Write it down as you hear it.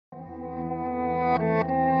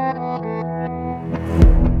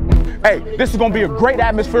Hey, this is going to be a great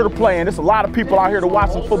atmosphere to play in. There's a lot of people out here to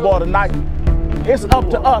watch some football tonight. It's up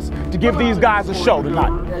to us to give these guys a show tonight.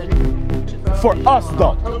 For us,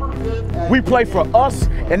 though. We play for us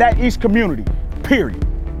and that East community, period.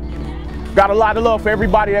 Got a lot of love for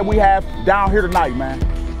everybody that we have down here tonight, man.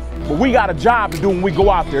 But we got a job to do when we go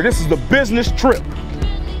out there. This is the business trip.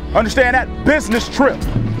 Understand that? Business trip.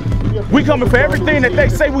 We coming for everything that they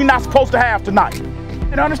say we not supposed to have tonight.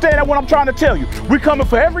 And understand that what I'm trying to tell you. We coming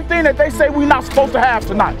for everything that they say we not supposed to have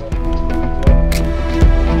tonight.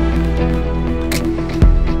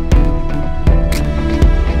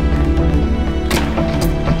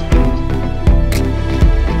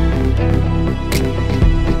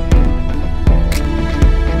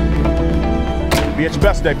 Be at your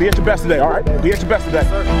best today. Be at your best today, all right? Be at your best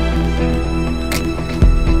today.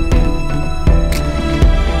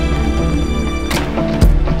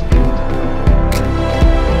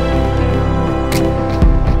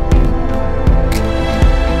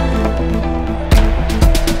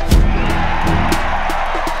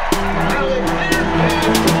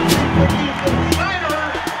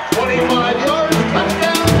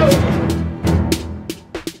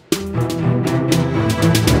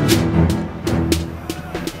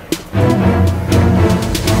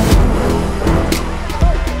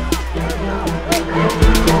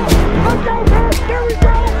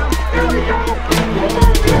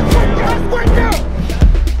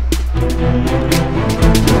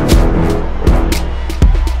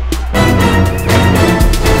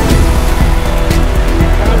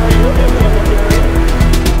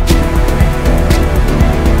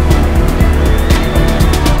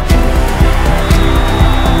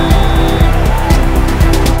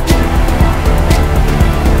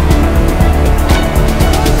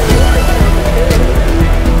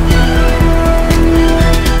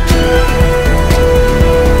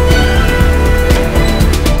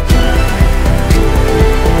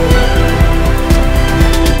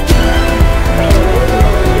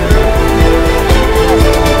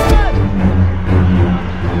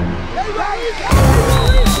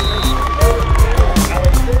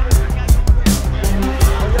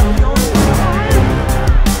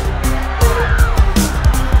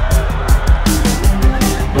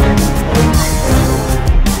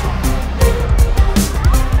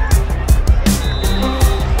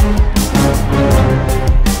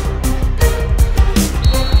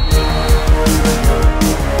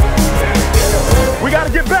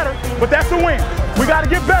 But that's a win. We got to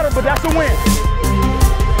get better, but that's a win.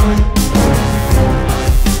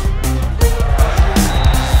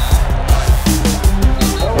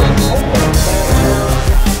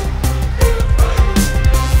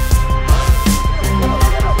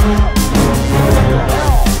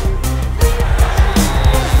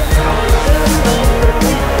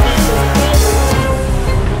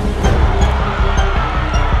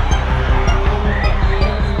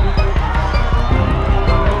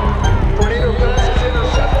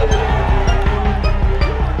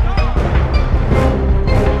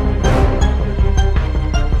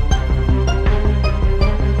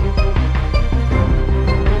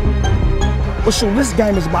 But shoot, this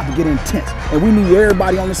game is about to get intense, and we need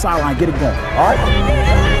everybody on the sideline get it going, all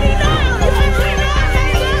right?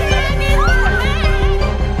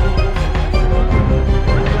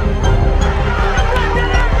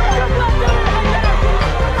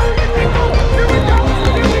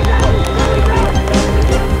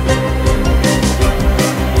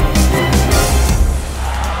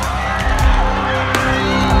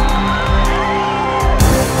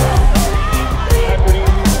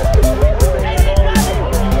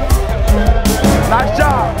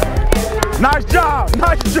 Nice job,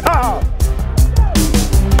 nice job.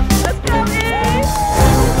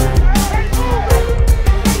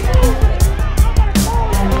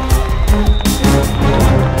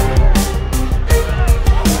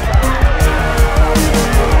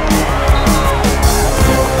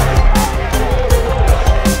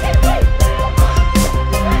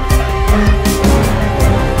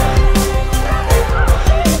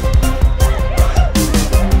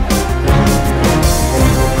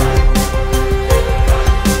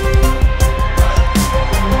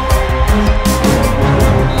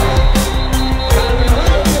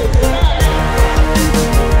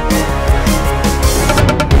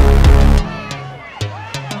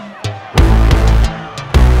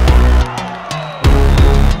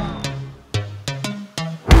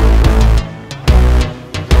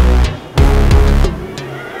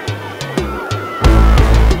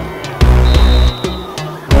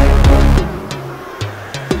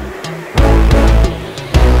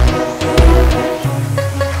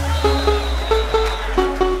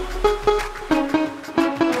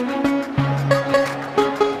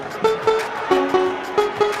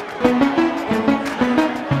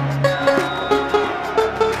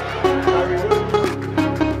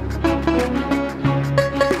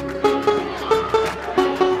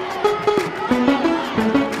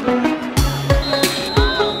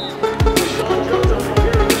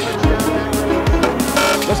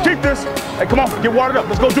 Get watered up.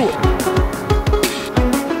 Let's go do it.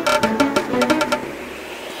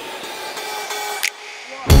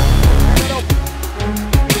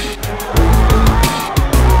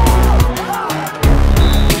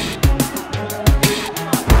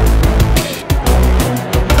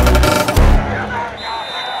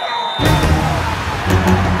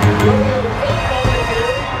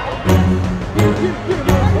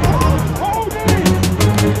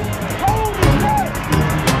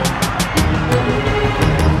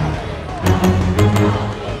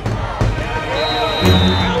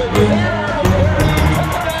 Yeah.